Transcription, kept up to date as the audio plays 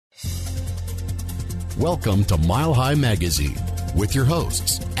Welcome to Mile High Magazine with your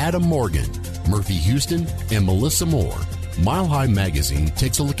hosts, Adam Morgan, Murphy Houston, and Melissa Moore. Mile High Magazine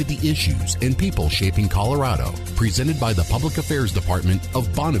takes a look at the issues and people shaping Colorado, presented by the Public Affairs Department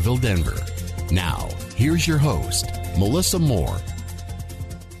of Bonneville, Denver. Now, here's your host, Melissa Moore.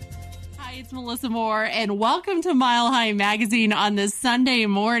 Hi, it's Melissa Moore, and welcome to Mile High Magazine on this Sunday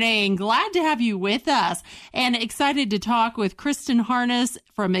morning. Glad to have you with us, and excited to talk with Kristen Harness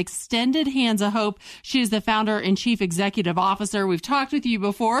from Extended Hands of Hope. She is the founder and chief executive officer. We've talked with you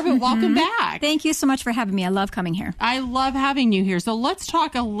before, but welcome back. Thank you so much for having me. I love coming here. I love having you here. So let's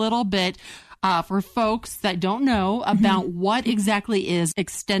talk a little bit for folks that don't know about what exactly is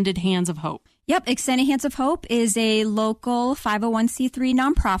Extended Hands of Hope. Yep. Extended Hands of Hope is a local 501c3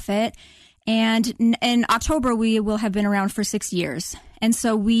 nonprofit. And in October, we will have been around for 6 years. And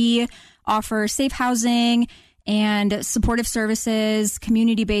so we offer safe housing and supportive services,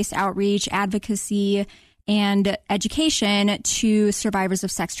 community-based outreach, advocacy, and education to survivors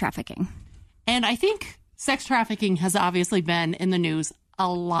of sex trafficking. And I think sex trafficking has obviously been in the news a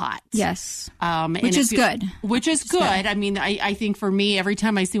lot. Yes. Which is good. Which is good. I mean, I think for me, every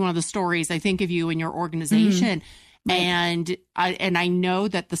time I see one of the stories, I think of you and your organization. Right. And I know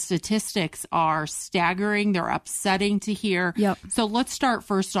that the statistics are staggering. They're upsetting to hear. Yep. So let's start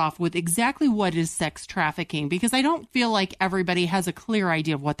first off with exactly what is sex trafficking, because I don't feel like everybody has a clear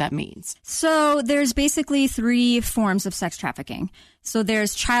idea of what that means. So there's basically 3 forms of sex trafficking. So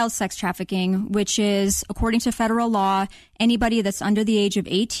there's child sex trafficking, which is, according to federal law, anybody that's under the age of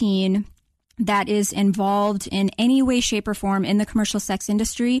 18 that is involved in any way, shape, or form in the commercial sex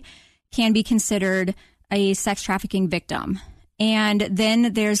industry can be considered a sex trafficking victim. And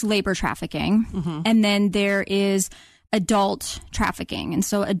then there's labor trafficking. And then there is adult trafficking. And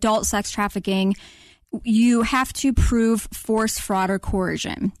so adult sex trafficking, you have to prove force, fraud, or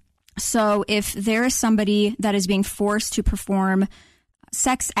coercion. So if there is somebody that is being forced to perform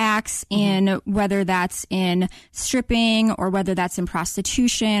sex acts in, whether that's in stripping or whether that's in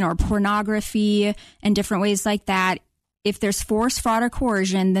prostitution or pornography and different ways like that, if there's force, fraud, or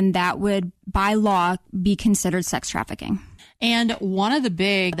coercion, then that would, by law, be considered sex trafficking. And one of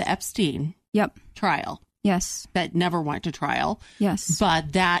the Epstein trial. Yes. That never went to trial. Yes.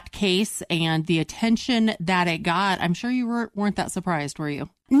 But that case and the attention that it got, I'm sure you weren't that surprised, were you?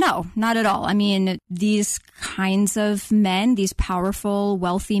 No, not at all. I mean, these kinds of men, these powerful,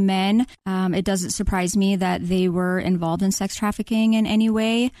 wealthy men, it doesn't surprise me that they were involved in sex trafficking in any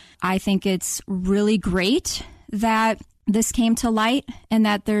way. I think it's really great that this came to light and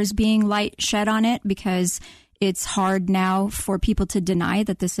that there's being light shed on it, because it's hard now for people to deny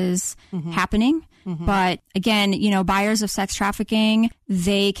that this is happening. But again, buyers of sex trafficking,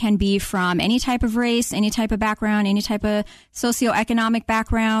 they can be from any type of race, any type of background, any type of socioeconomic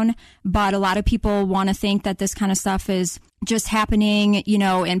background. But a lot of people want to think that this kind of stuff is just happening,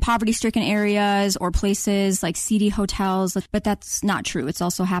 in poverty-stricken areas or places like seedy hotels. But that's not true. It's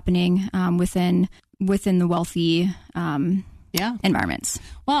also happening within the wealthy environments.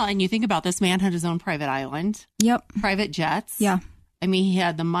 Well, and you think about this man had his own private island. Yep. Private jets. Yeah. I mean, he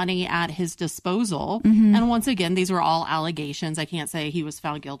had the money at his disposal. And once again, these were all allegations. I can't say he was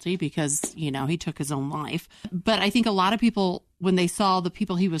found guilty because, he took his own life. But I think a lot of people, when they saw the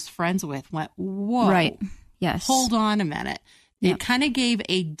people he was friends with, went, whoa. Right. Yes. Hold on a minute. It kind of gave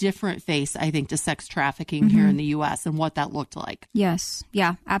a different face, I think, to sex trafficking here in the U.S. and what that looked like. Yes.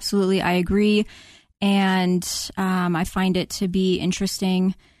 Yeah, absolutely. I agree. And I find it to be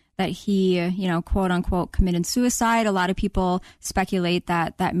interesting that he, quote unquote, committed suicide. A lot of people speculate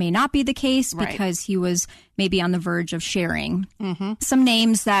that that may not be the case because he was maybe on the verge of sharing some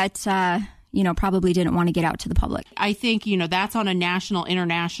names that, probably didn't want to get out to the public. I think, that's on a national,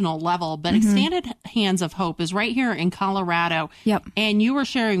 international level, but Extended Hands of Hope is right here in Colorado. Yep. And you were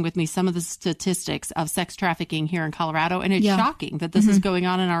sharing with me some of the statistics of sex trafficking here in Colorado, and it's shocking that this is going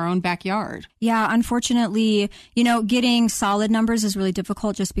on in our own backyard. Yeah, unfortunately, getting solid numbers is really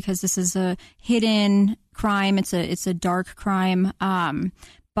difficult just because this is a hidden crime. It's a dark crime.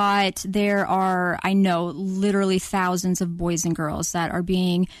 But there are, I know, literally thousands of boys and girls that are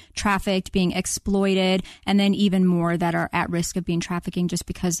being trafficked, being exploited, and then even more that are at risk of being trafficking just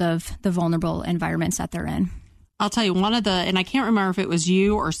because of the vulnerable environments that they're in. I'll tell you, and I can't remember if it was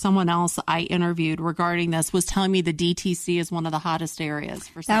you or someone else I interviewed regarding this, was telling me the DTC is one of the hottest areas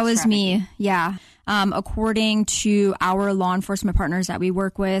for sex That was trafficking. me, yeah. According to our law enforcement partners that we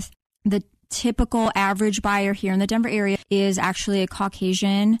work with, the typical average buyer here in the Denver area is actually a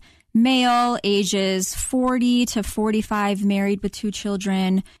Caucasian male, ages 40 to 45, married with 2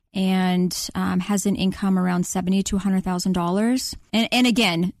 children, and has an income around $70,000 to $100,000. And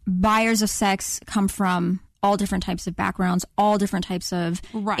again, buyers of sex come from all different types of backgrounds, all different types of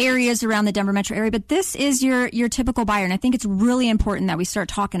areas around the Denver metro area. But this is your typical buyer. And I think it's really important that we start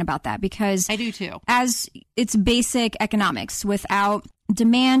talking about that, because I do too. As it's basic economics, without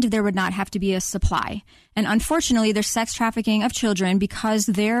demand, there would not have to be a supply. And unfortunately, there's sex trafficking of children because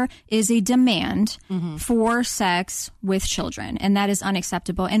there is a demand for sex with children. And that is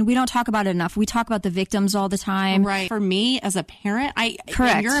unacceptable. And we don't talk about it enough. We talk about the victims all the time. Right. For me as a parent, Correct.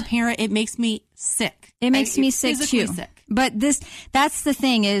 When you're a parent, it makes me sick. It makes me sick too. Sick. But that's the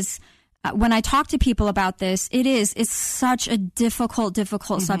thing is, when I talk to people about this, it's such a difficult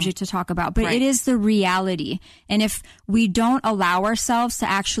subject to talk about, but it is the reality. And if we don't allow ourselves to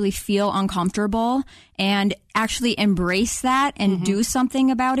actually feel uncomfortable and actually embrace that and do something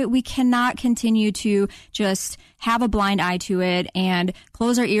about it, we cannot continue to just have a blind eye to it and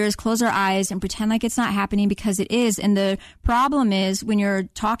close our ears, close our eyes, and pretend like it's not happening, because it is. And the problem is, when you're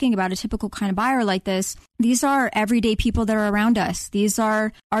talking about a typical kind of buyer like this, these are everyday people that are around us. These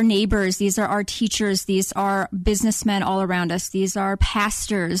are our neighbors. These are our teachers. These are businessmen all around us. These are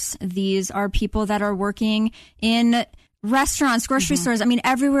pastors. These are people that are working in restaurants, grocery stores. I mean,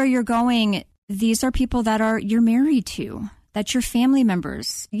 everywhere you're going, these are people that you're married to. That's your family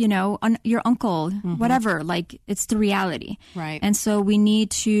members, your uncle, whatever. Like, it's the reality. Right. And so we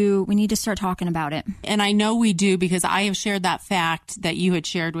need to start talking about it. And I know we do, because I have shared that fact that you had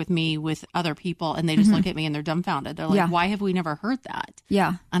shared with me with other people, and they just look at me and they're dumbfounded. They're like, why have we never heard that?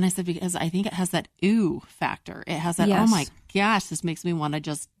 Yeah. And I said, because I think it has that ooh factor. It has that, oh my gosh, this makes me want to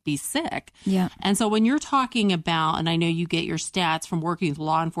just be sick. Yeah. And so when you're talking about, and I know you get your stats from working with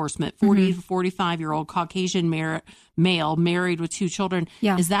law enforcement, 40 to 45-year-old Caucasian male married with 2 children,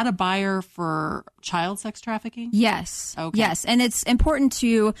 is that a buyer for child sex trafficking? Yes. Okay. Yes. And it's important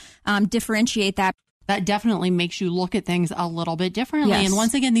to differentiate that. That definitely makes you look at things a little bit differently. Yes. And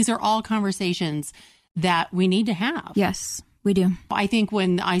once again, these are all conversations that we need to have. Yes. We do. I think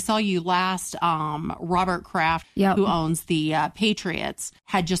when I saw you last, Robert Kraft, who owns the Patriots,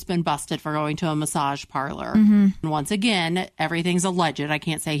 had just been busted for going to a massage parlor. And once again, everything's alleged. I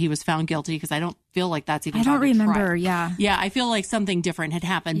can't say he was found guilty, because I don't feel like that's even. I don't remember. Trial. Yeah. Yeah. I feel like something different had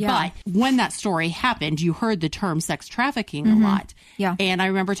happened. Yeah. But when that story happened, you heard the term sex trafficking a lot. Yeah. And I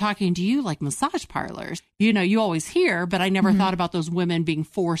remember talking to you like massage parlors. You always hear, but I never thought about those women being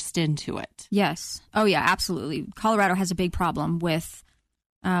forced into it. Yes. Oh, yeah, absolutely. Colorado has a big problem with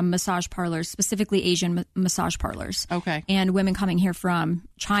massage parlors, specifically Asian massage parlors. Okay. And women coming here from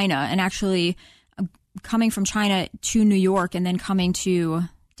China, and actually coming from China to New York and then coming to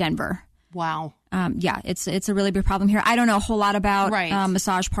Denver. Wow. It's a really big problem here. I don't know a whole lot about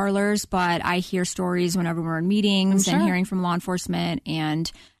massage parlors, but I hear stories whenever we're in meetings and hearing from law enforcement,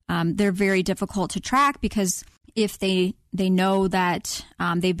 and they're very difficult to track, because if they know that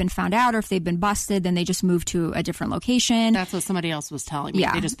they've been found out, or if they've been busted, then they just move to a different location. That's what somebody else was telling me.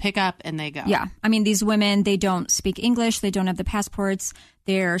 Yeah. They just pick up and they go. Yeah. I mean, these women, they don't speak English. They don't have the passports.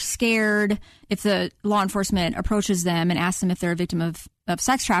 They're scared. If the law enforcement approaches them and asks them if they're a victim of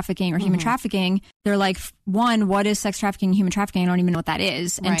sex trafficking or human trafficking, they're like, 1, what is sex trafficking and human trafficking? I don't even know what that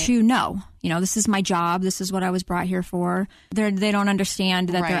is. And 2, no. This is my job. This is what I was brought here for. They don't understand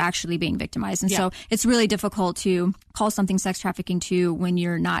that they're actually being victimized. And so it's really difficult to call something sex trafficking too when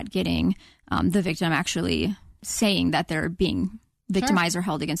you're not getting the victim actually saying that they're being victimized or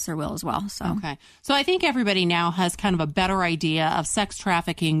held against their will as well. So okay. So I think everybody now has kind of a better idea of sex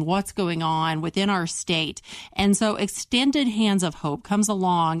trafficking, what's going on within our state. And so Extended Hands of Hope comes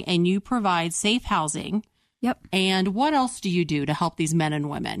along, and you provide safe housing. Yep. And what else do you do to help these men and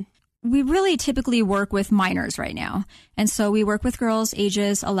women? We really typically work with minors right now. And so we work with girls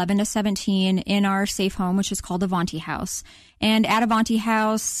ages 11 to 17 in our safe home, which is called Avanti House. And at Avanti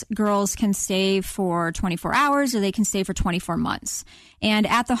House, girls can stay for 24 hours, or they can stay for 24 months. And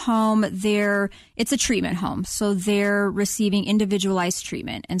at the home, it's a treatment home. So they're receiving individualized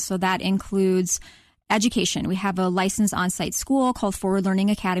treatment. And so that includes education. We have a licensed on-site school called Forward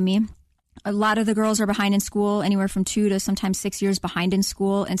Learning Academy. A lot of the girls are behind in school, anywhere from 2 to sometimes 6 years behind in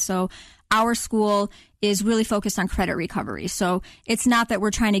school. And so our school is really focused on credit recovery. So it's not that we're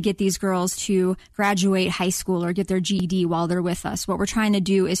trying to get these girls to graduate high school or get their GED while they're with us. What we're trying to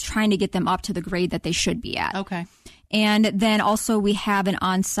do is trying to get them up to the grade that they should be at. Okay. And then also we have an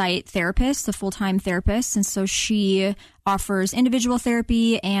on-site therapist, a full-time therapist. And so she offers individual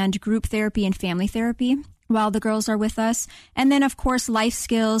therapy and group therapy and family therapy. while the girls are with us. And then, of course, life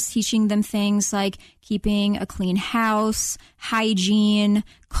skills, teaching them things like keeping a clean house, hygiene,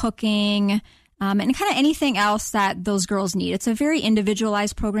 cooking, and kind of anything else that those girls need. It's a very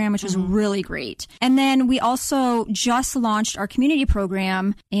individualized program, which is really great. And then we also just launched our community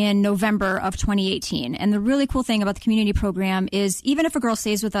program in November of 2018. And the really cool thing about the community program is even if a girl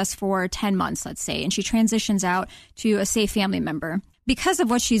stays with us for 10 months, let's say, and she transitions out to a safe family member, because of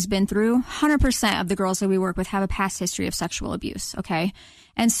what she's been through, 100% of the girls that we work with have a past history of sexual abuse, okay?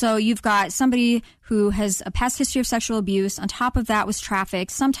 And so you've got somebody who has a past history of sexual abuse. On top of that was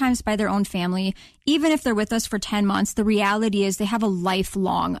trafficked, sometimes by their own family. Even if they're with us for 10 months, the reality is they have a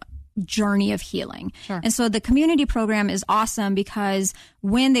lifelong journey of healing. Sure. And so the community program is awesome because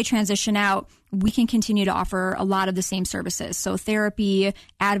when they transition out, we can continue to offer a lot of the same services. So therapy,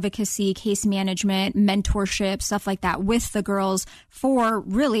 advocacy, case management, mentorship, stuff like that with the girls for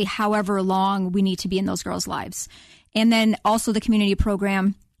really however long we need to be in those girls' lives. And then also the community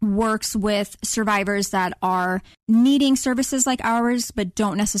program works with survivors that are needing services like ours, but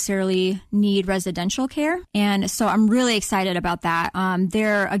don't necessarily need residential care. And so I'm really excited about that.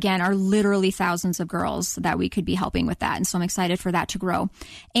 There, again, are literally thousands of girls that we could be helping with that. And so I'm excited for that to grow.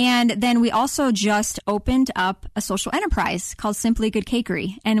 And then we also just opened up a social enterprise called Simply Good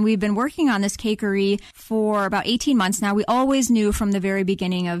Cakery. And we've been working on this cakery for about 18 months now. We always knew from the very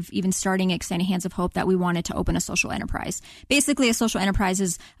beginning of even starting Extended Hands of Hope that we wanted to open a social enterprise. Basically, a social enterprise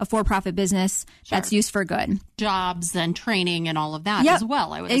is a for-profit business that's used for good. Jobs and training and all of that as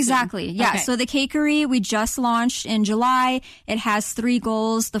well, I would Exactly. assume. Yeah. Okay. So the cakery we just launched in July. It has 3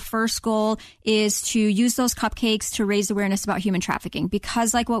 goals. The first goal is to use those cupcakes to raise awareness about human trafficking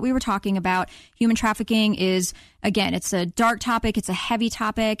because like what we were talking about, human trafficking is, again, it's a dark topic. It's a heavy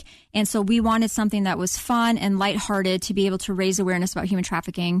topic. And so we wanted something that was fun and lighthearted to be able to raise awareness about human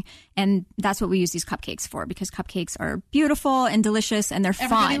trafficking. And that's what we use these cupcakes for because cupcakes are beautiful and delicious and they're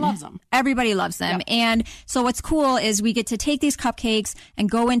fun. Everybody loves them. Everybody loves them. Yep. And so what's cool is we get to take these cupcakes and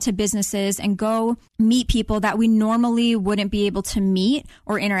go into businesses and go meet people that we normally wouldn't be able to meet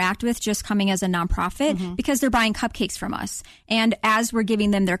or interact with just coming as a nonprofit because they're buying cupcakes from us. And as we're giving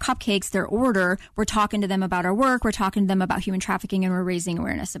them their cupcakes, their order, we're talking to them about our work, we're talking to them about human trafficking, and we're raising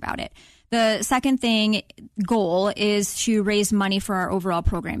awareness about it. The second goal is to raise money for our overall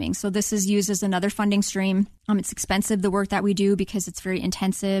programming. So this is used as another funding stream. It's expensive, the work that we do, because it's very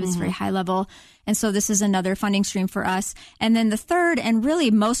intensive, it's very high level. And so this is another funding stream for us. And then the third and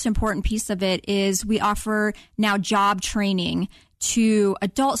really most important piece of it is we offer now job training to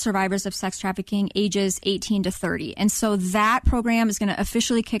adult survivors of sex trafficking ages 18 to 30. And so that program is going to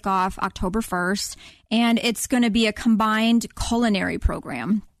officially kick off October 1st, and it's going to be a combined culinary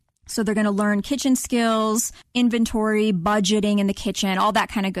program. So they're going to learn kitchen skills, inventory, budgeting in the kitchen, all that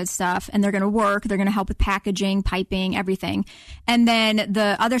kind of good stuff. And they're going to work. They're going to help with packaging, piping, everything. And then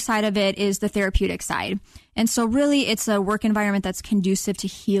the other side of it is the therapeutic side. And so really it's a work environment that's conducive to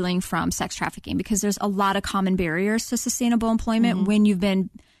healing from sex trafficking because there's a lot of common barriers to sustainable employment when you've been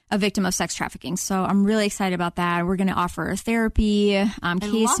a victim of sex trafficking. So I'm really excited about that. We're going to offer therapy,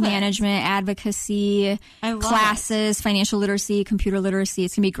 case management, advocacy, classes, financial literacy, computer literacy.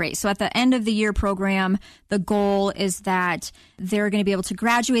 It's going to be great. So at the end of the year program, the goal is that they're going to be able to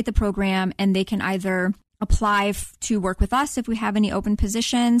graduate the program and they can either apply to work with us if we have any open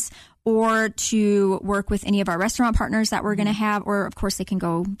positions or to work with any of our restaurant partners that we're going to have, or of course they can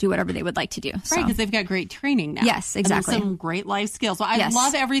go do whatever they would like to do. Right, because they've got great training now. Yes, exactly. And some great life skills. So I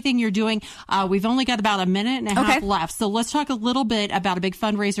love everything you're doing. We've only got about a minute and a half left. So let's talk a little bit about a big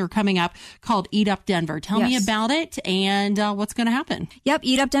fundraiser coming up called Eat Up Denver. Tell me about it and what's going to happen. Yep,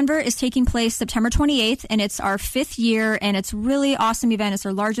 Eat Up Denver is taking place September 28th, and it's our 5th year, and it's a really awesome event. It's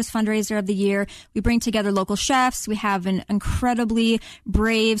our largest fundraiser of the year. We bring together local chefs. We have an incredibly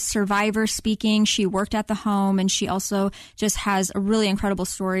brave survivor speaking. She worked at the home, and she also just has a really incredible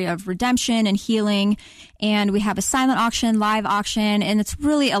story of redemption and healing. And we have a silent auction, live auction, and it's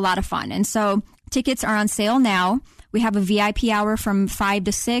really a lot of fun. And so tickets are on sale now. We have a VIP hour from 5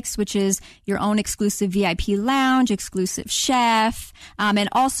 to 6, which is your own exclusive VIP lounge, exclusive chef. And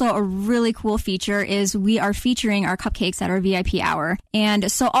also a really cool feature is we are featuring our cupcakes at our VIP hour. And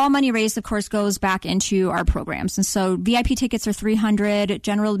so all money raised, of course, goes back into our programs. And so VIP tickets are $300,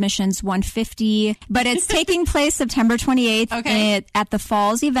 general admissions $150, but it's taking place September 28th at the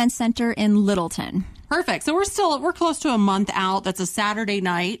Falls Event Center in Littleton. Perfect. So we're close to a month out. That's a Saturday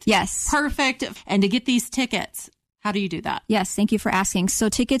night. Yes. Perfect. And to get these tickets, how do you do that? Yes, thank you for asking. So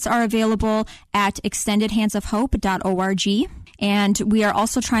tickets are available at extendedhandsofhope.org. And we are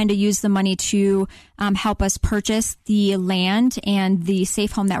also trying to use the money to help us purchase the land and the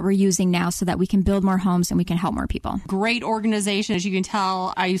safe home that we're using now so that we can build more homes and we can help more people. Great organization. As you can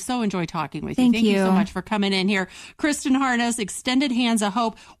tell, I so enjoy talking with you. Thank Thank you you so much for coming in here. Kristen Harness, Extended Hands of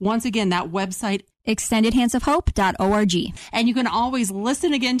Hope. Once again, that website, extendedhandsofhope.org. And you can always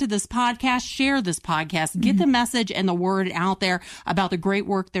listen again to this podcast, share this podcast, get the message and the word out there about the great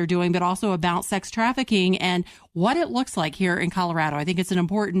work they're doing, but also about sex trafficking and what it looks like here in Colorado. I think it's an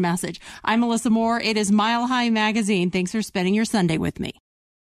important message. I'm Melissa Moore. It is Mile High Magazine. Thanks for spending your Sunday with me.